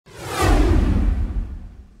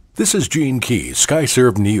This is Gene Key,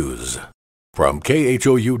 Skyserve News. From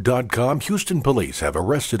KHOU.com, Houston police have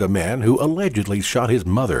arrested a man who allegedly shot his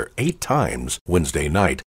mother 8 times Wednesday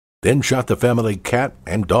night, then shot the family cat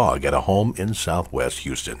and dog at a home in southwest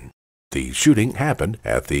Houston. The shooting happened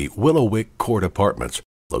at the Willowick Court Apartments,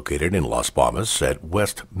 located in Las Palmas at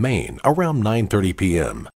West Main, around 9:30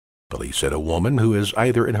 p.m. Police said a woman who is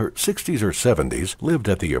either in her 60s or 70s lived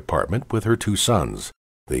at the apartment with her 2 sons.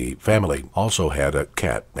 The family also had a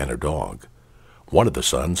cat and a dog. One of the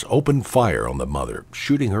sons opened fire on the mother,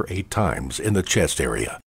 shooting her 8 times in the chest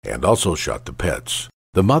area, and also shot the pets.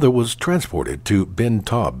 The mother was transported to Ben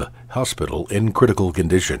Taub Hospital in critical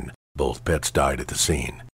condition. Both pets died at the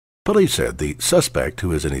scene. Police said the suspect,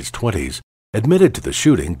 who is in his 20s, admitted to the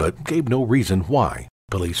shooting but gave no reason why.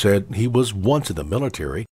 Police said he was once in the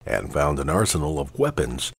military and found an arsenal of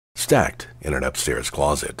weapons stacked in an upstairs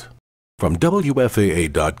closet. From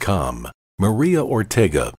WFAA.com, Maria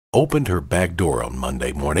Ortega opened her back door on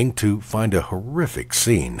Monday morning to find a horrific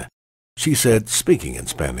scene. She said, speaking in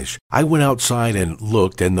Spanish, "I went outside and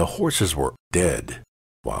looked and the horses were dead.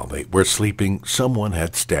 While they were sleeping, someone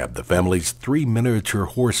had stabbed the family's 3 miniature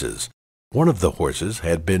horses. One of the horses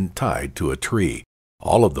had been tied to a tree.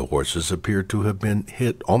 All of the horses appeared to have been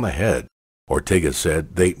hit on the head." Ortega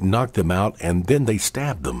said they knocked them out and then they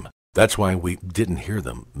stabbed them. That's why we didn't hear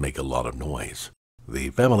them make a lot of noise. The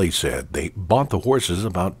family said they bought the horses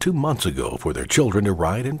about 2 months ago for their children to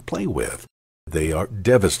ride and play with. They are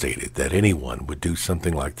devastated that anyone would do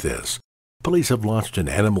something like this. Police have launched an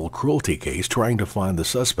animal cruelty case trying to find the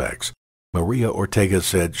suspects. Maria Ortega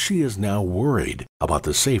said she is now worried about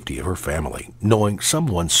the safety of her family, knowing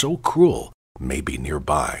someone so cruel may be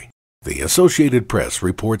nearby. The Associated Press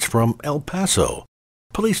reports from El Paso.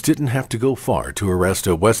 Police didn't have to go far to arrest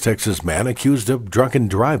a West Texas man accused of drunken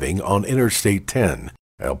driving on Interstate 10.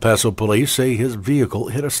 El Paso police say his vehicle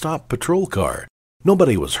hit a stopped patrol car.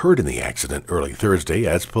 Nobody was hurt in the accident early Thursday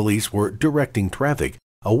as police were directing traffic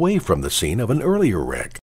away from the scene of an earlier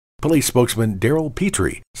wreck. Police spokesman Daryl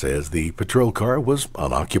Petrie says the patrol car was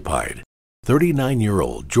unoccupied.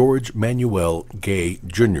 39-year-old George Manuel Gay,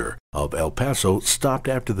 Jr. of El Paso stopped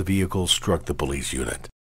after the vehicle struck the police unit.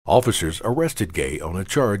 Officers arrested Gay on a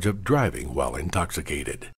charge of driving while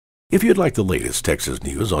intoxicated. If you'd like the latest Texas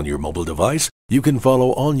news on your mobile device, you can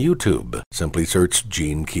follow on YouTube. Simply search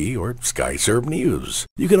Gene Key or Skyserve News.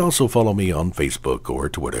 You can also follow me on Facebook or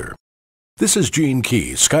Twitter. This is Gene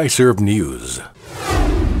Key, Skyserve News.